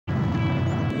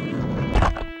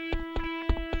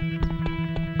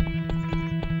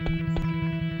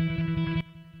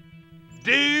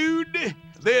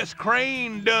This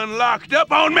crane done locked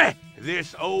up on me.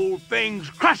 This old thing's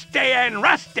crusty and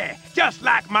rusty, just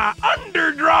like my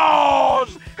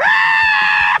underdrawers.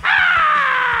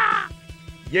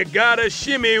 You gotta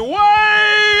shimmy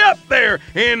way up there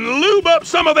and lube up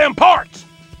some of them parts.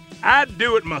 I'd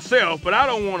do it myself, but I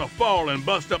don't want to fall and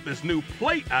bust up this new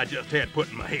plate I just had put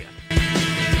in my head.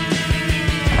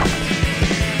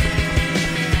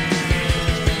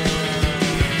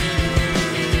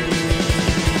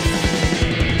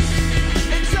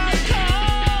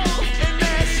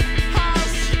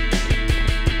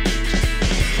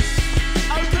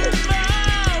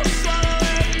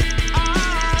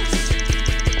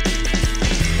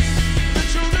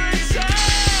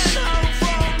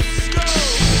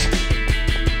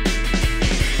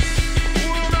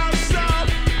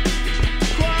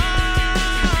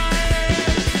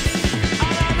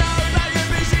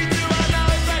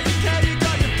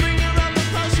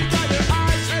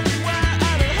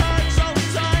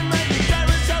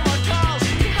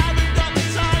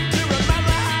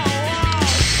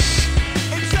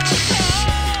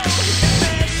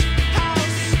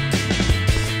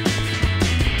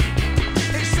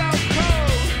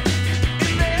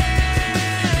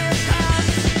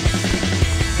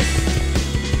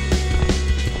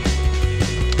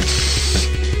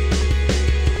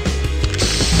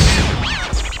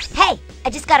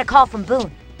 Got a call from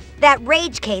Boone. That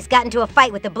Rage case got into a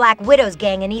fight with the Black Widows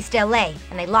gang in East LA,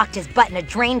 and they locked his butt in a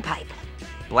drain pipe.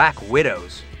 Black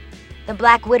Widows? The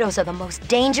Black Widows are the most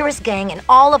dangerous gang in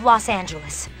all of Los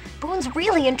Angeles. Boone's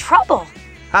really in trouble.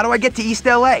 How do I get to East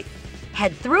LA?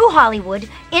 Head through Hollywood,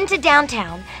 into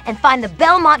downtown, and find the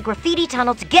Belmont graffiti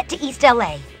tunnel to get to East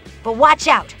LA. But watch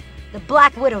out, the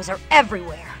Black Widows are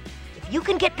everywhere. If you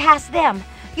can get past them,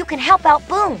 you can help out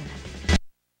Boone.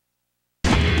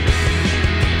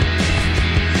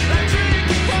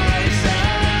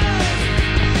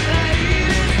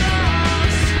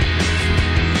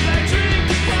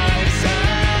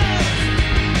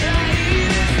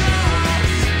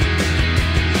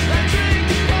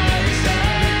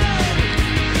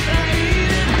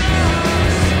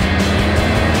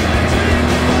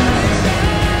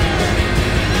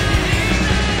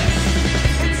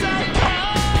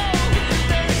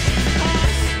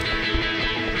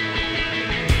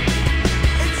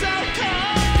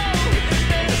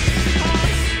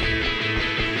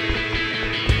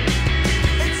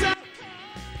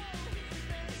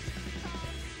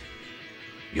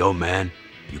 Yo, man,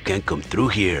 you can't come through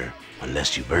here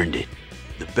unless you've earned it.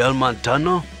 The Belmont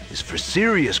Tunnel is for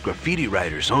serious graffiti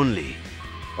writers only.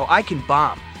 Oh, I can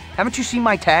bomb. Haven't you seen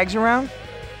my tags around?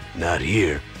 Not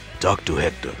here. Talk to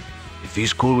Hector. If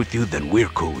he's cool with you, then we're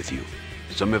cool with you.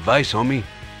 Some advice, homie.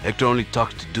 Hector only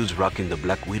talks to dudes rocking the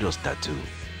Black Widows tattoo.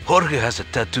 Jorge has a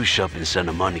tattoo shop in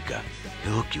Santa Monica.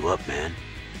 He'll hook you up, man.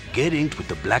 Get inked with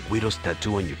the Black Widows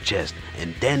tattoo on your chest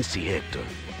and then see Hector.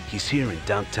 He's here in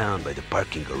downtown by the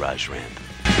parking garage ramp.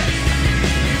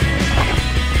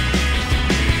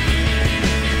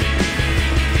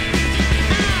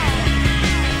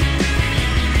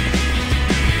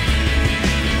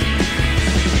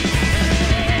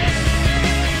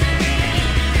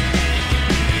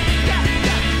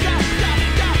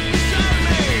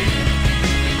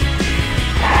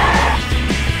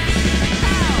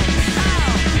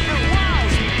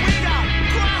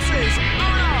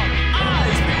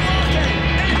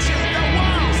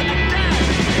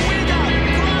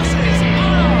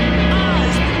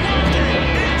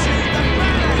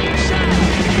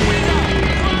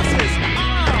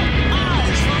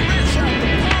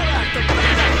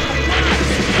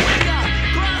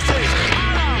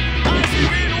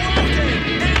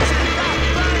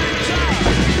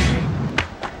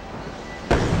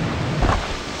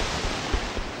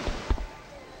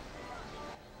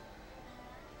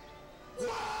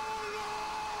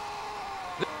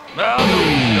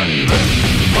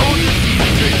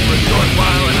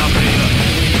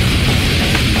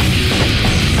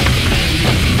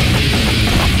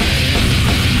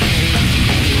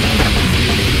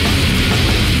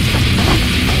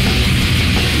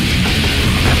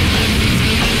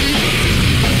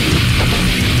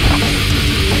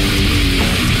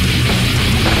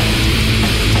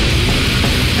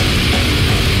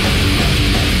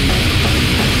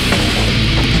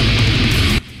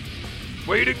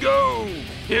 Way to go!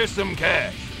 Here's some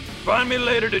cash. Find me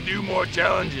later to do more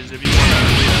challenges if you want to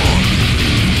read more.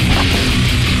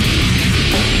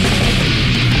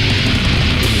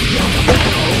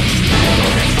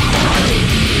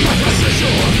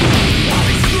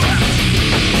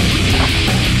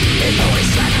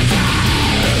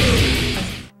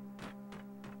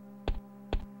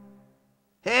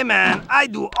 Hey, Hey man, I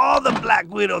do all the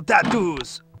Black Widow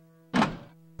tattoos.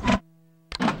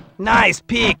 Nice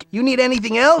pick. You need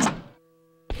anything else?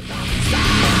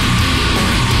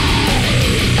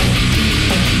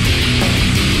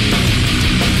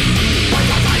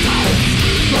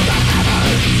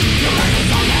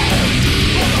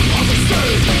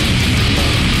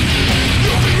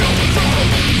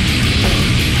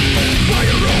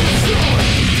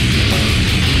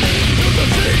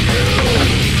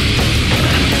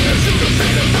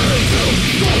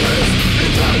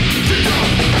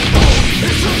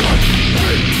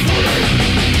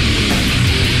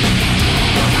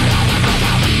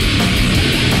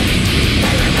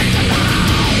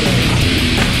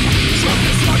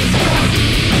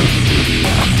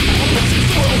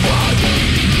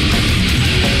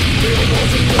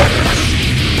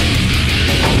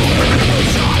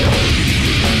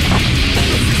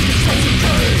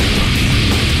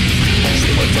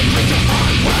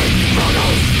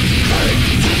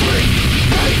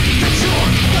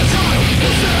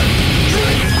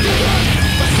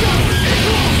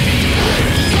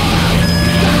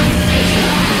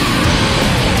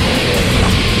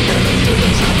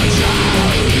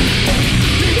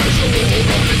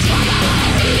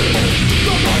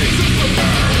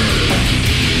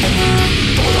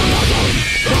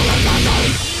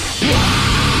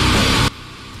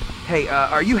 Hey,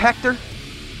 are you Hector?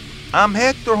 I'm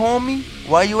Hector, homie.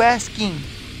 Why you asking?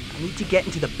 I need to get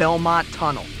into the Belmont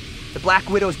Tunnel. The Black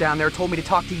Widows down there told me to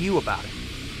talk to you about it.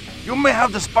 You may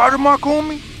have the spider mark,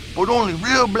 homie, but only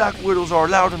real Black Widows are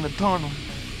allowed in the tunnel.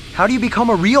 How do you become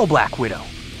a real Black Widow?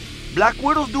 Black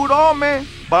Widows do it all, man.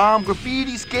 Bomb,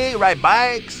 graffiti, skate, ride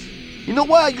bikes. You know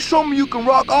what? You show me you can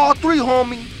rock all three,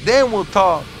 homie. Then we'll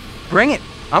talk. Bring it.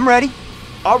 I'm ready.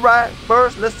 All right,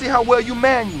 first, let's see how well you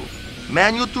manual.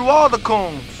 Manual through all the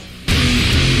cones.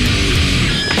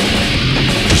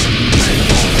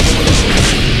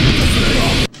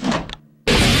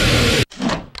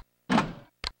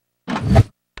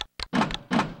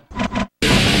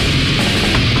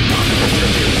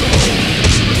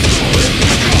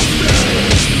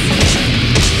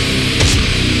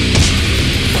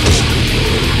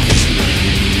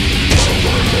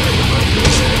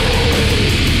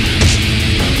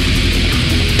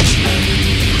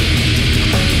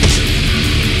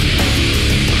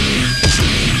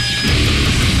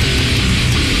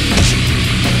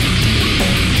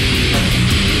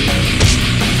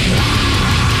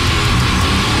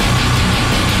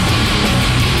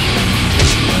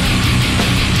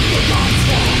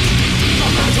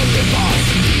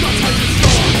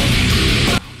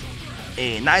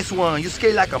 Hey, nice one. You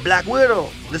skate like a Black Widow.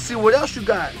 Let's see what else you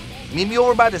got. Meet me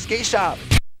over by the skate shop.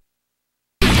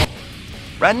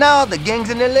 Right now, the gangs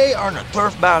in LA are in a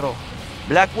turf battle.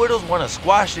 Black Widows want to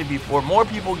squash it before more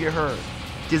people get hurt.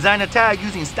 Design a tag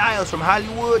using styles from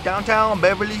Hollywood, downtown,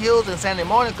 Beverly Hills, and Santa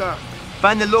Monica.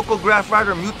 Find the local graph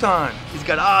writer Muton. He's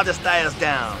got all the styles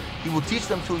down. He will teach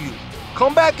them to you.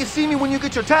 Come back and see me when you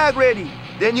get your tag ready.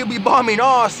 Then you'll be bombing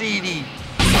all CD.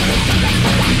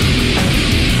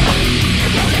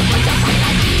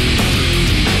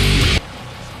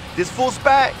 This full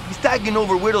spat, he's tagging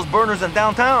over Widow's burners in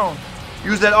downtown.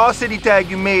 Use that all city tag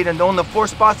you made and own the 4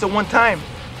 spots at one time.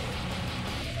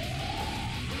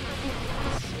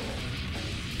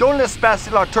 Don't let Spat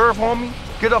steal our turf, homie.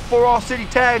 Get up 4 all city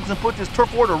tags and put this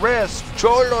turf war to rest.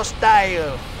 Cholo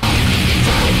style.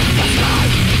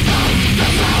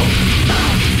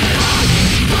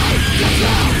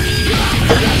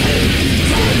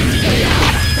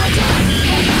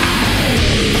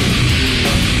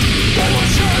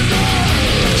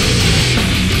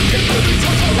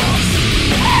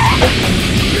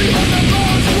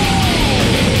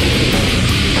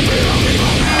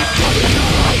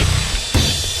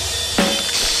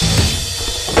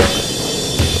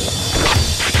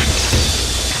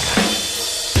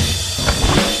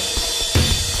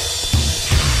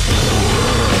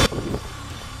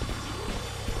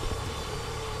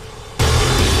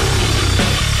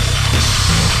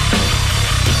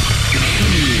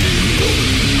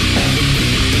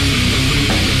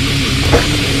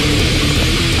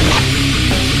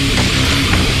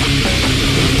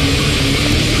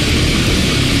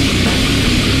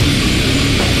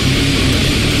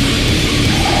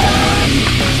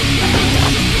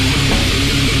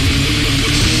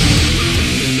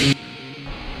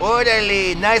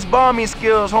 Orderly, nice bombing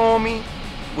skills, homie.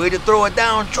 Way to throw it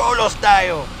down Cholo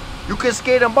style. You can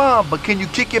skate and bomb, but can you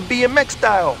kick it BMX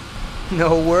style?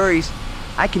 No worries.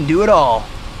 I can do it all.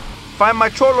 Find my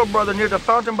Cholo brother near the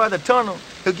fountain by the tunnel.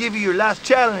 He'll give you your last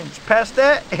challenge. Pass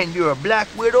that, and you're a Black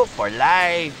Widow for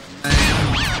life.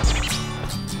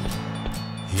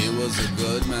 was a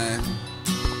good man,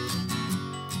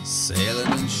 sailing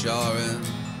and shoring,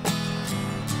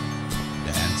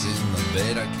 dancing the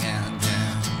better can,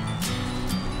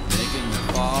 making me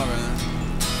foreign.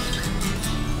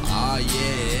 Ah,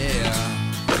 yeah.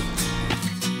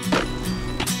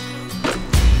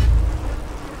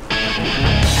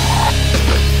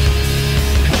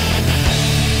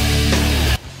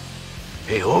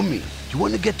 Hey, homie, you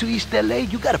want to get to East LA?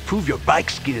 You gotta prove your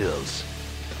bike skills.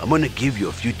 I'm gonna give you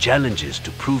a few challenges to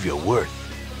prove your worth.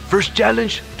 First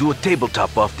challenge, do a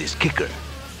tabletop off this kicker.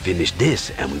 Finish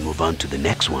this and we move on to the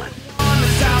next one.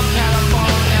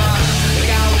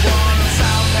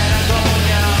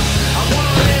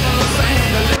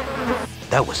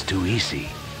 That was too easy.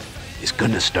 It's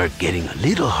gonna start getting a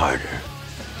little harder.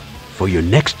 For your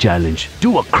next challenge,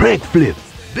 do a crank flip.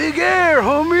 Big air,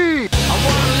 homie!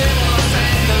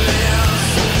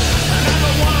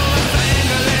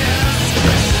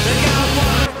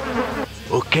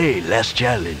 Okay, last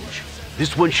challenge.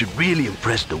 This one should really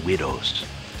impress the widows.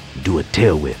 Do a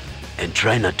tail whip and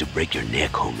try not to break your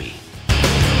neck, homie.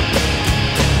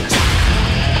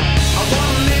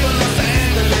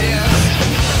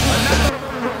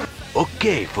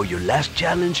 Okay, for your last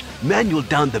challenge, manual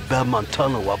down the Belmont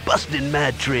Tunnel while busting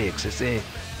mad tricks. I say,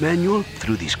 manual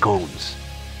through these cones.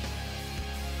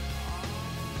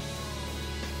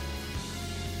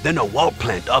 Then a wall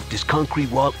plant off this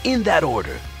concrete wall in that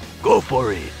order. Go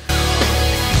for it.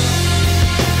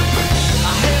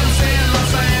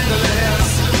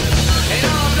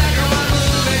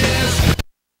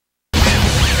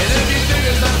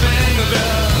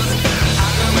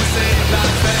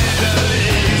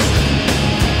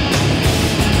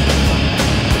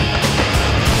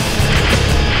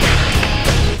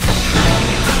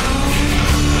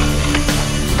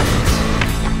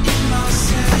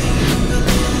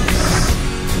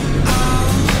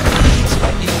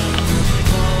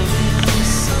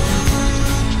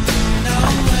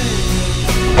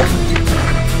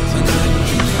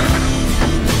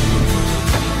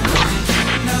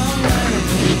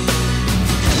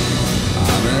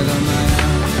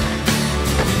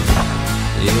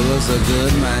 A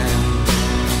good man,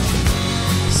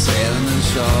 sailing and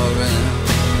shoring.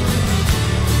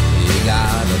 You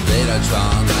got a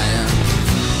Betatron man,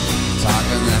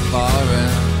 talking that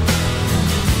foreign.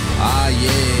 Ah,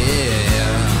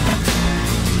 yeah.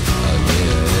 Oh,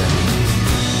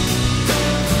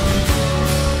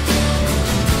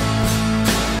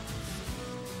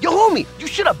 yeah. Yo, homie, you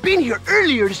should have been here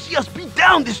earlier to see us beat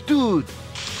down this dude.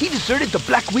 He deserted the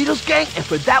Black Widows gang, and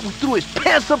for that we threw his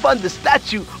pants up on the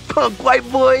statue, punk white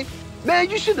boy. Man,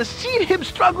 you should have seen him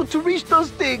struggle to reach those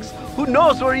things. Who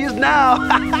knows where he is now?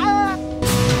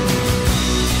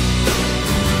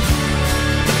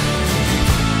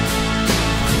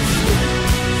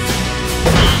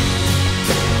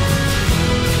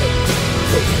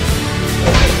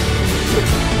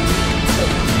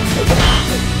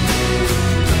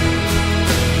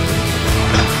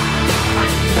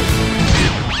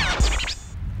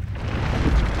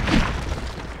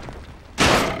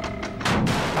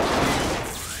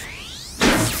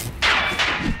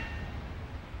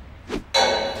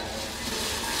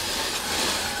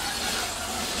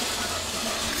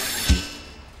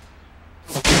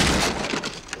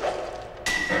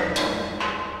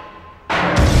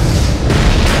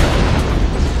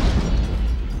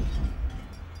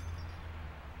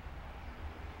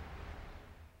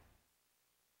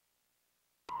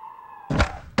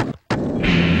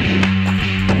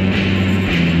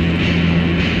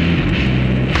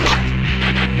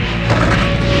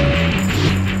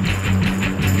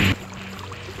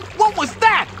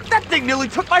 Nearly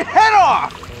took my head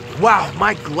off! Wow, am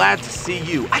I glad to see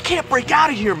you. I can't break out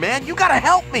of here, man. You gotta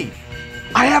help me.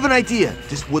 I have an idea.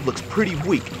 This wood looks pretty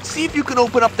weak. See if you can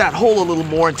open up that hole a little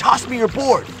more and toss me your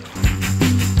board.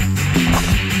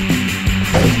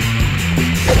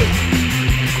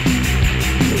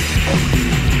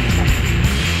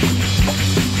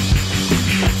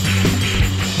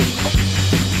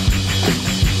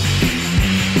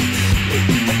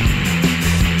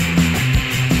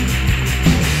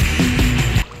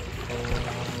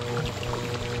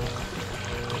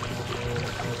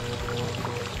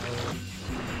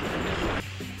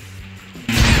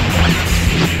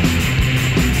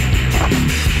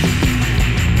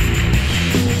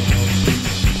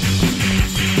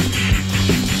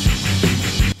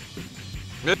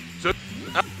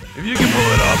 If you can pull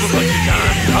it off a bunch of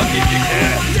times, I'll give you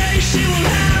cash.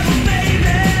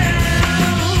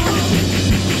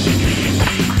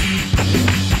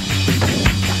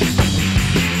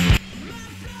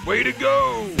 Way to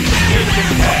go! Here's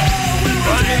some cash.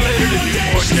 Run in later to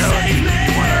Newport, Joe.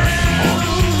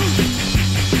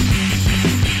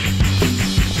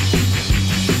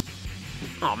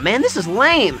 Oh man, this is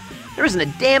lame. There isn't a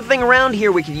damn thing around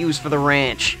here we could use for the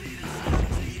ranch.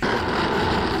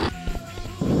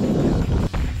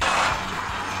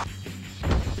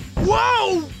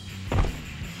 Whoa!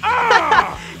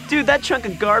 Ah! Dude, that chunk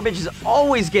of garbage is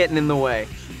always getting in the way.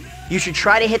 You should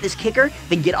try to hit this kicker,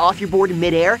 then get off your board in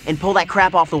midair and pull that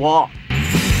crap off the wall.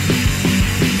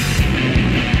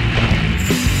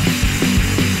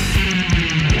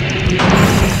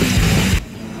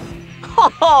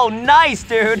 Oh, nice,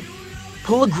 dude!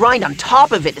 Pull a grind on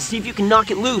top of it to see if you can knock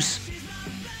it loose.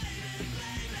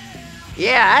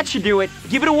 Yeah, that should do it.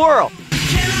 Give it a whirl.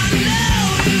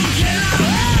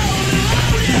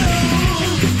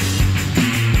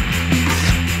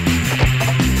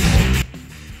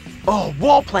 Oh,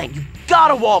 wall plant. You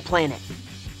gotta wall plant it.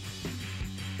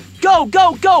 Go,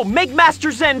 go, go! Make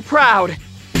Master Zen proud!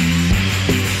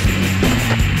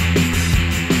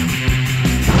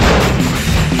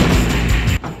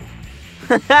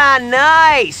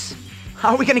 Nice! How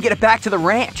are we gonna get it back to the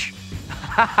ranch?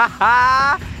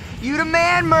 You the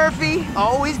man, Murphy.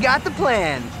 Always got the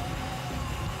plan.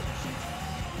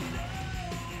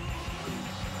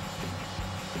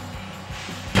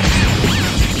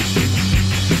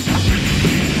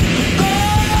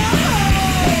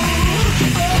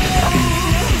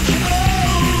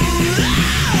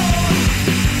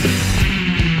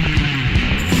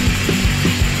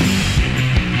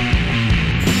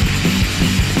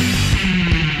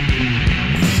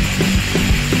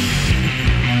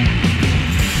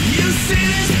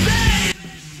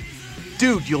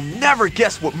 Dude, you'll never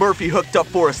guess what Murphy hooked up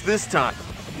for us this time.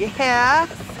 Yeah,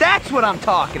 that's what I'm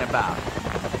talking about.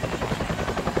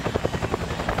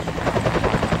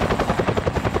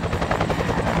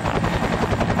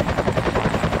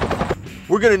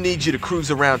 We're gonna need you to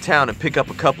cruise around town and pick up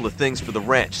a couple of things for the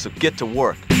ranch, so get to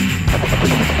work.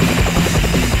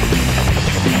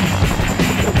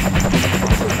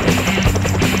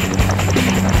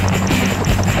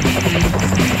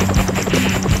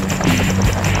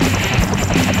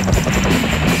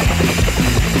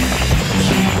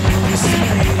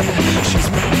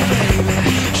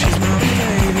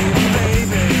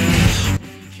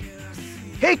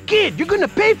 Hey kid, you're gonna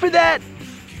pay for that?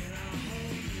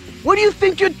 What do you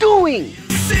think you're doing?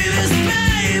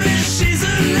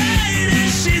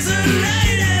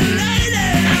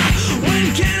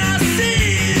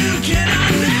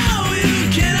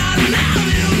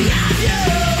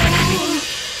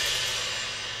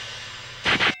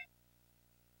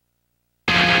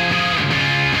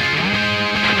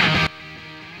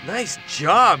 Nice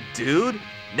job, dude.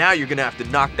 Now you're gonna have to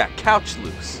knock that couch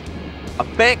loose. A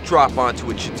bank drop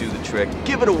onto it should do the trick.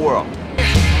 Give it a whirl.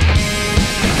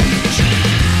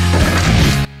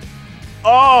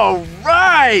 All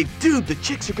right! Dude, the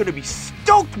chicks are gonna be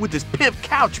stoked with this pimp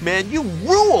couch, man. You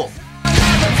rule!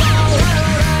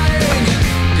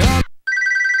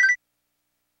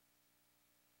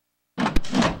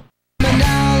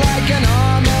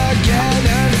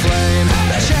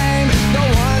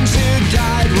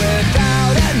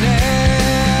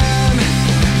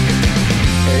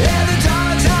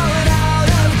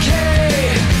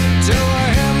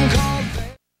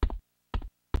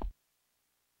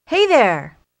 Hey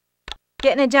there!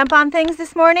 Getting a jump on things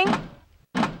this morning?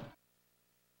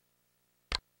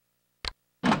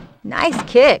 Nice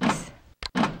kicks.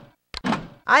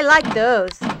 I like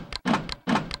those.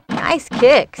 Nice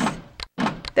kicks.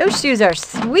 Those shoes are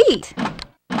sweet.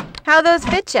 How those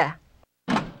fit ya?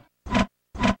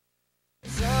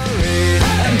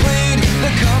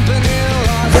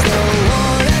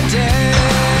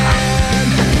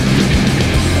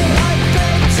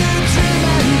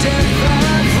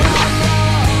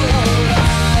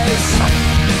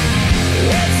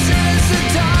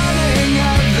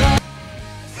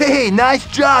 Hey, nice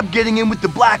job getting in with the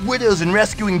Black Widows and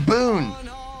rescuing Boone.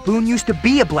 Boone used to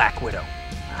be a Black Widow.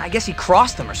 I guess he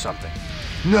crossed them or something.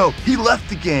 No, he left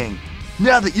the gang.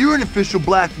 Now that you're an official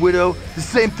Black Widow, the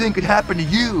same thing could happen to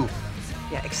you.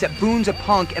 Yeah, except Boone's a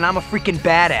punk and I'm a freaking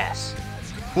badass.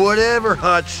 Whatever,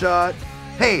 hotshot.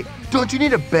 Hey, don't you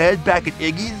need a bed back at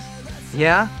Iggy's?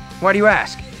 Yeah? Why do you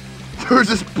ask? There's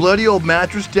this bloody old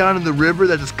mattress down in the river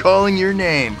that is calling your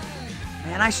name.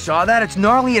 Man, I saw that. It's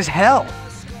gnarly as hell.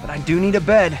 But I do need a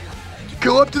bed.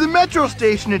 Go up to the metro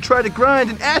station and try to grind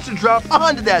an acid drop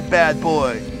onto that bad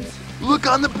boy. Look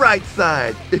on the bright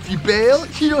side. If you bail,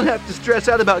 you don't have to stress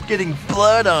out about getting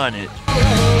blood on it.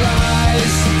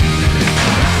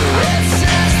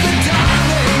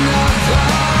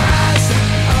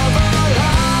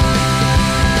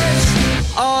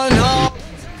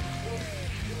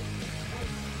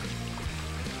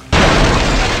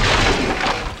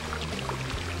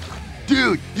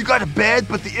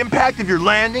 but the impact of your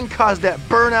landing caused that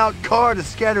burnout car to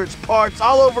scatter its parts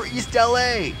all over East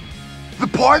LA. The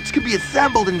parts could be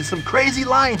assembled into some crazy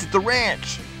lines at the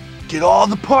ranch. Get all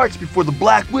the parts before the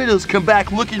Black Widows come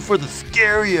back looking for the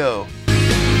stereo.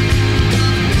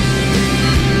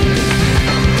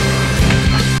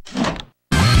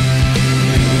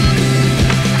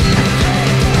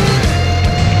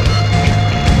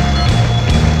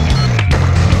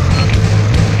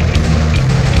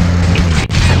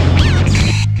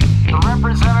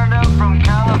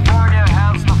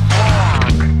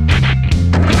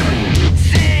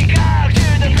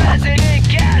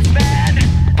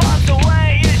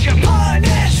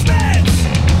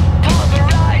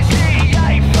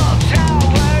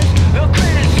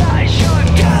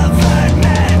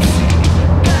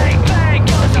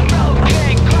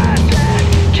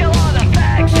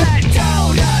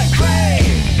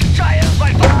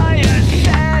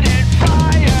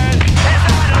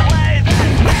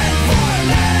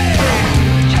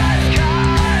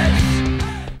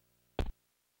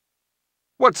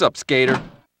 What's up, skater?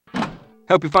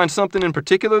 Help you find something in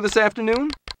particular this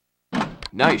afternoon?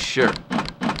 Nice shirt.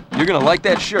 You're gonna like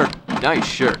that shirt. Nice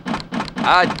shirt.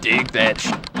 I dig that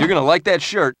You're gonna like that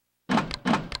shirt.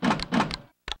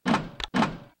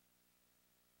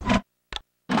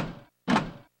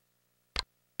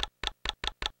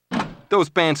 Those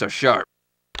pants are sharp.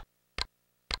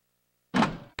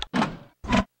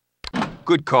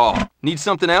 Good call. Need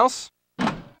something else?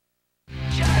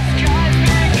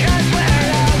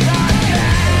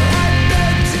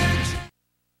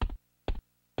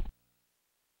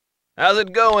 How's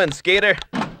it going, skater?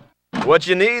 What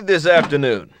you need this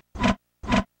afternoon?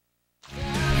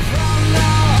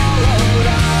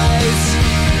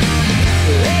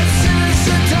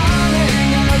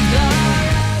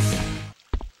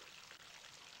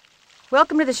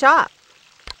 Welcome to the shop.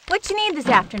 What you need this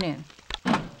afternoon?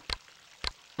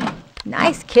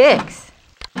 Nice kicks.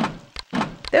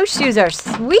 Those shoes are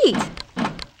sweet.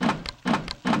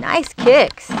 Nice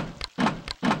kicks.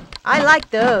 I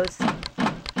like those.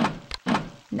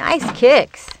 Nice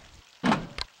kicks.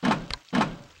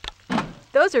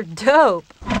 Those are dope.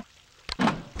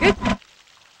 Good.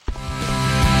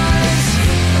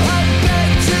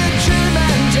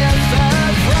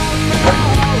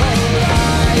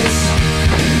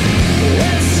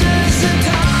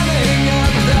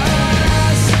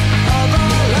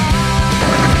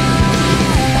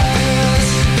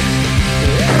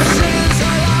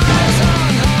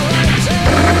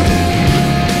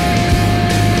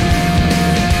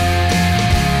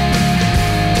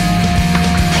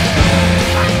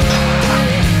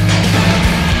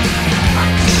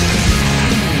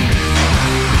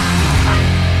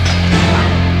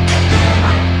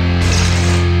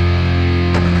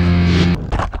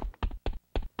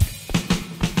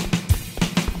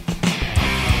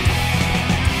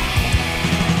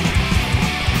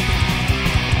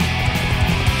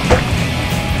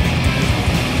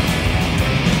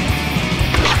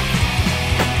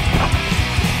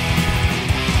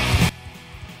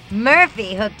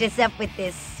 Murphy hooked us up with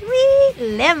this sweet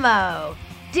limo.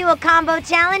 Do a combo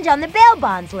challenge on the bail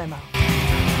bonds limo. Later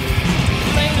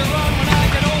on when I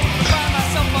get old, to find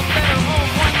myself a better home,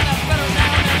 one that's better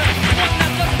now than one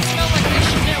that doesn't smell like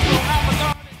fish and will have a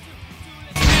garden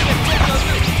too.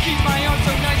 Keep my arms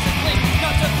so nice and clean,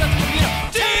 not to touch the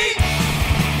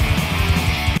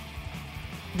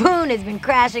Boone has been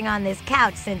crashing on this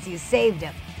couch since you saved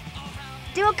him.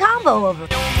 Do a combo over.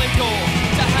 The only goal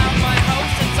to have my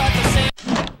house inside the center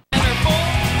bowl.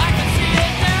 I can see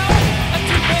it now, a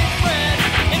two-way spread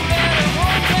in better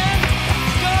home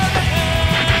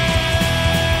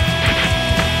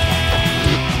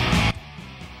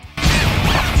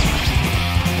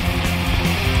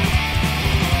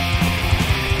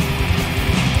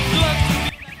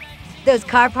than Those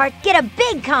car parts get a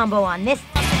big combo on this.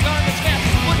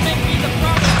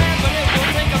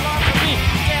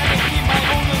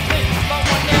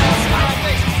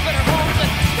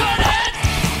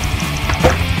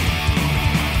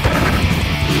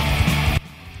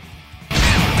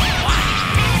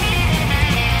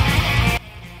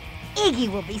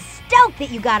 Iggy will be stoked that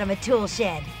you got him a tool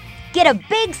shed. Get a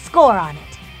big score on it.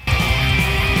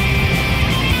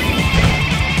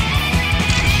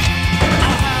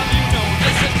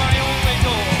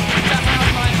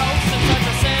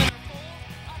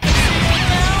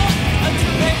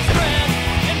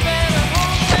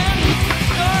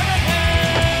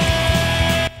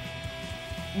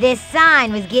 This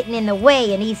sign was getting in the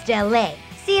way in East LA.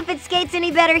 See if it skates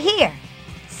any better here.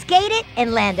 Skate it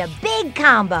and land a big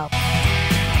combo.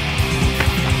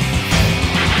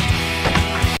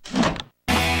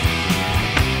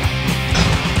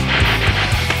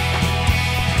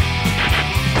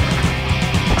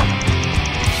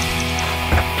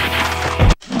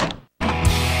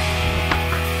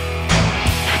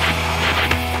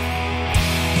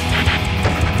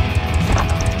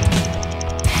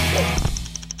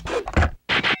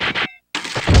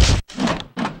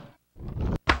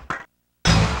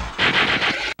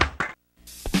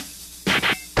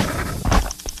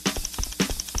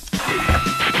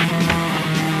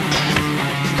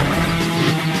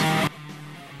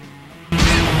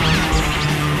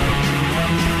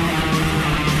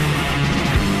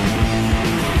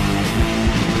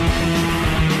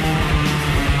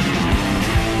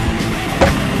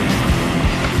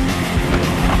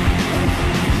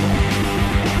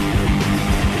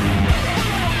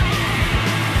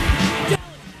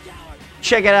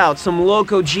 check it out. Some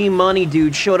loco G money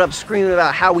dude showed up screaming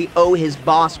about how we owe his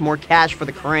boss more cash for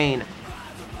the crane.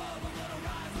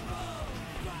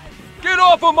 Get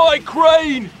off of my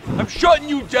crane! I'm shutting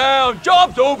you down!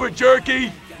 Job's over,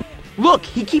 jerky! Look,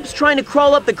 he keeps trying to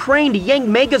crawl up the crane to yank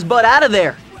Mega's butt out of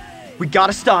there. We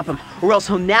gotta stop him, or else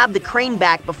he'll nab the crane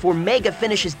back before Mega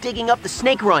finishes digging up the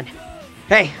snake run.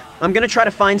 Hey, I'm gonna try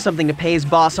to find something to pay his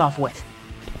boss off with.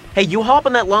 Hey, you hop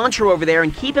on that launcher over there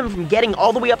and keep him from getting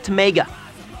all the way up to Mega.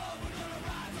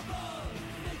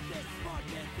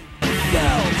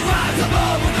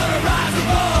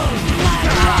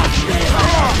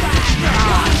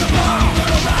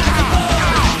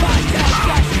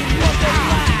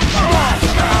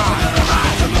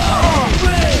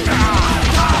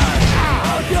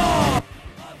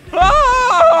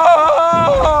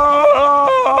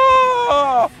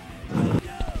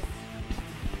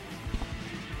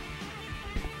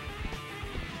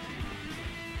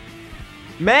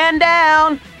 Man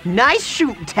down! Nice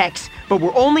shooting, Tex, but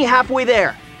we're only halfway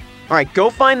there. Alright, go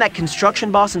find that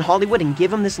construction boss in Hollywood and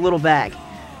give him this little bag.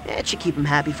 It should keep him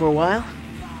happy for a while.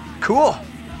 Cool.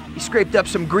 You scraped up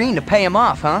some green to pay him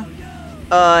off, huh?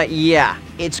 Yeah,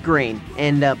 it's green.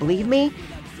 And, believe me,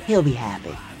 he'll be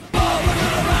happy.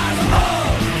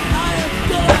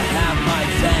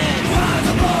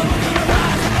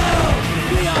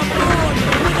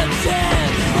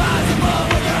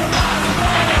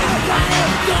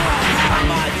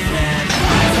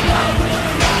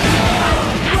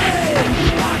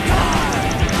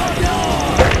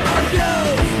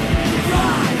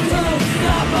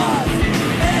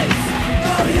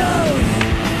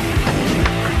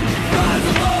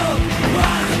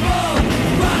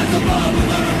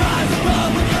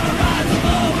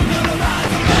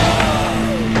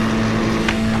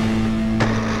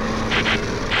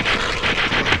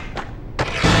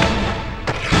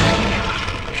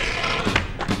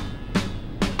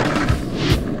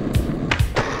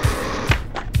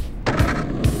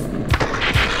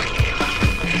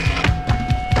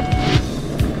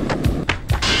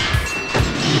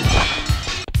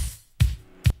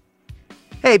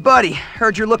 Hey, buddy,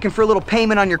 heard you're looking for a little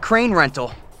payment on your crane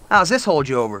rental. How's this hold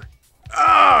you over?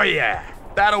 Oh, yeah.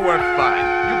 That'll work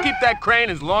fine. You keep that crane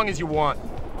as long as you want.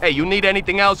 Hey, you need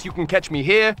anything else, you can catch me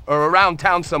here or around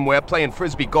town somewhere playing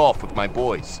frisbee golf with my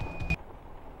boys.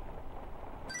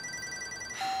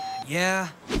 Yeah?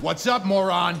 What's up,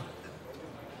 moron?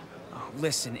 Oh,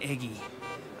 listen, Iggy.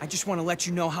 I just want to let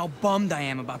you know how bummed I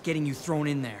am about getting you thrown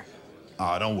in there.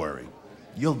 Oh, don't worry.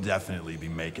 You'll definitely be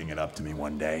making it up to me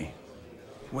one day.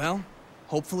 Well,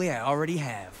 hopefully I already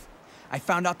have. I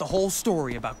found out the whole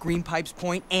story about Green Pipes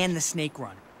Point and the Snake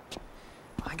Run.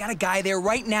 I got a guy there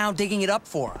right now digging it up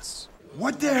for us.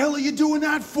 What the hell are you doing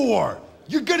that for?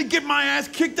 You're gonna get my ass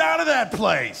kicked out of that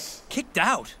place! Kicked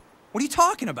out? What are you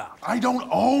talking about? I don't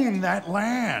own that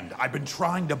land. I've been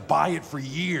trying to buy it for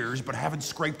years, but haven't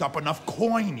scraped up enough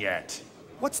coin yet.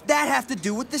 What's that have to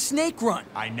do with the Snake Run?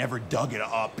 I never dug it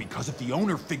up because if the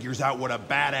owner figures out what a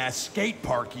badass skate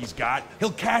park he's got,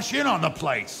 he'll cash in on the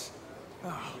place.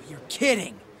 Oh, you're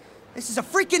kidding. This is a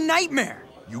freaking nightmare.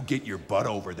 You get your butt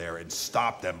over there and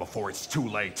stop them before it's too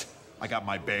late. I got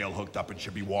my bail hooked up and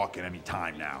should be walking any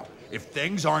time now. If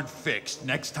things aren't fixed,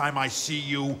 next time I see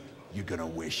you, you're gonna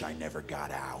wish I never got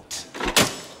out.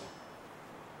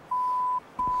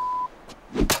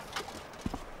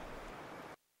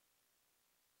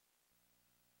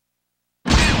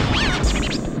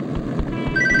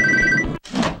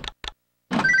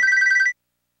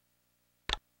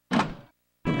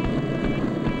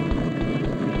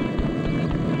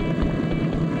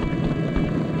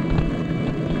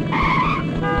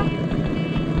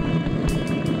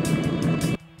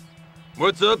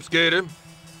 What's up, skater?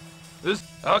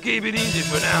 I'll keep it easy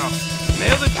for now.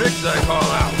 Nail the tricks I call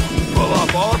out. Pull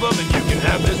off all of them and you can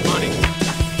have this money.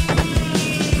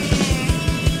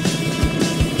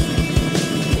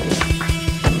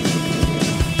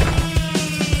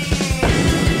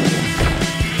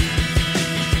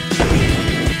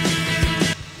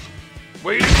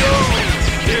 Way to go!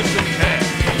 Here's some cash.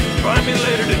 Find me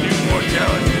later to do more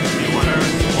challenges if you want to earn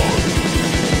some more.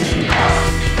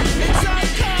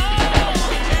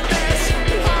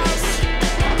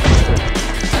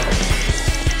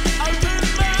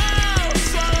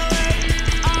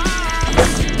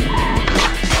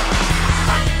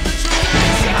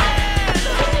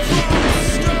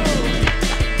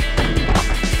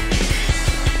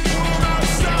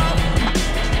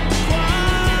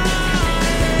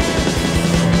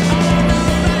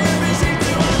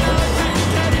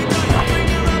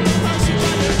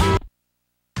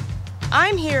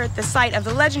 site of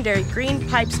the legendary Green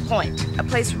Pipes Point, a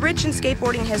place rich in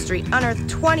skateboarding history unearthed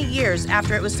 20 years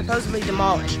after it was supposedly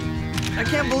demolished. I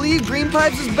can't believe Green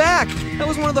Pipes is back. That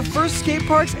was one of the first skate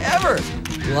parks ever.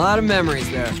 A lot of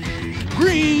memories there.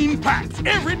 Green Pipes,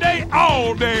 every day,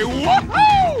 all day,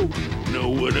 woohoo! Know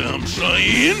what I'm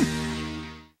saying?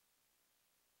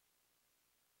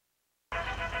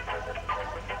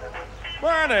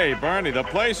 Bernie, the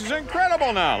place is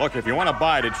incredible now. Look, if you want to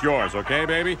buy it, it's yours, okay,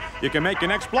 baby? You can make your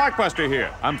next blockbuster here.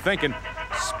 I'm thinking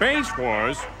Space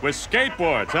Wars with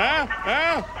skateboards, huh?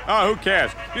 Huh? Oh, who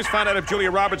cares? Just find out if Julia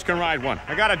Roberts can ride one.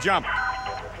 I gotta jump.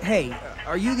 Hey,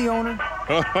 are you the owner?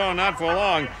 Oh, not for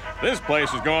long. This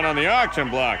place is going on the auction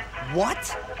block.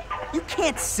 What? You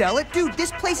can't sell it? Dude,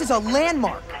 this place is a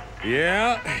landmark.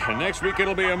 Yeah, and next week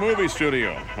it'll be a movie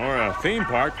studio or a theme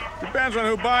park. Depends on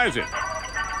who buys it.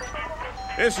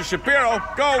 This is Shapiro.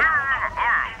 Go!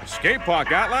 A skate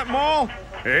park outlet mall?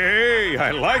 Hey,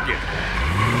 I like it.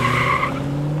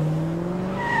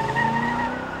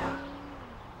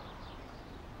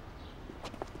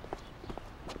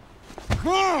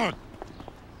 Good!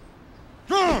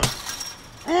 Good!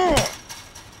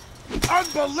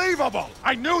 Unbelievable!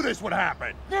 I knew this would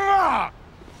happen!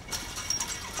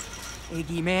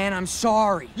 Iggy, man, I'm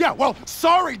sorry. Yeah, well,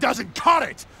 sorry doesn't cut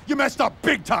it! You messed up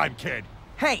big time, kid!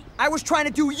 Hey, I was trying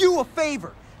to do you a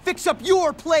favor. Fix up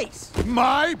your place.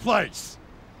 My place?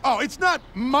 Oh, it's not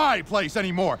my place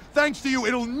anymore. Thanks to you,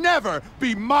 it'll never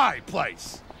be my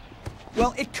place.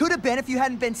 Well, it could have been if you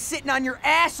hadn't been sitting on your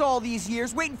ass all these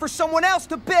years waiting for someone else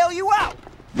to bail you out.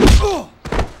 Ugh.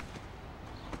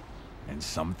 And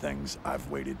some things I've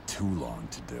waited too long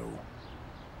to do.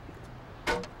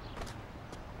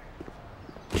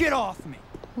 Get off me.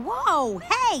 Whoa,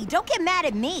 hey, don't get mad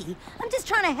at me. I'm just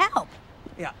trying to help.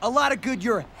 Yeah, a lot of good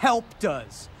your help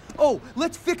does. Oh,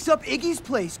 let's fix up Iggy's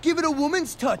place. Give it a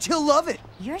woman's touch. He'll love it.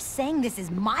 You're saying this is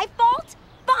my fault?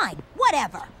 Fine,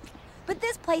 whatever. But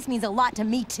this place means a lot to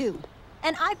me, too.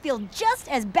 And I feel just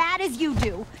as bad as you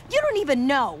do. You don't even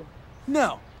know.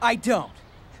 No, I don't.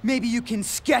 Maybe you can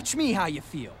sketch me how you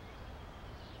feel.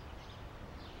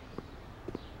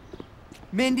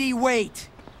 Mindy, wait.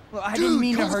 Well, I didn't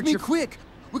mean to hurt you. Quick.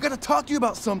 We gotta talk to you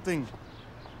about something.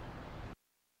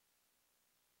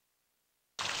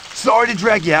 Sorry to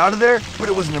drag you out of there, but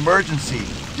it was an emergency.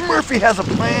 Murphy has a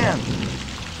plan.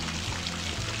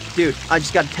 Dude, I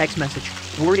just got a text message.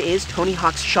 Word is Tony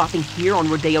Hawk's shopping here on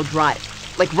Rodeo Drive.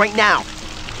 Like right now.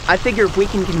 I figure if we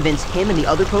can convince him and the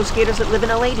other pro skaters that live in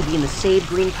LA to be in the Save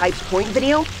Green Pipes Point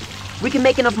video, we can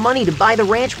make enough money to buy the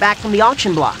ranch back from the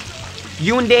auction block.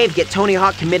 You and Dave get Tony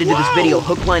Hawk committed to this video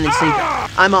hook, line, and sinker.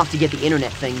 I'm off to get the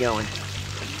internet thing going.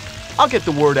 I'll get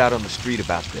the word out on the street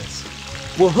about this.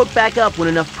 We'll hook back up when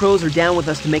enough pros are down with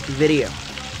us to make the video.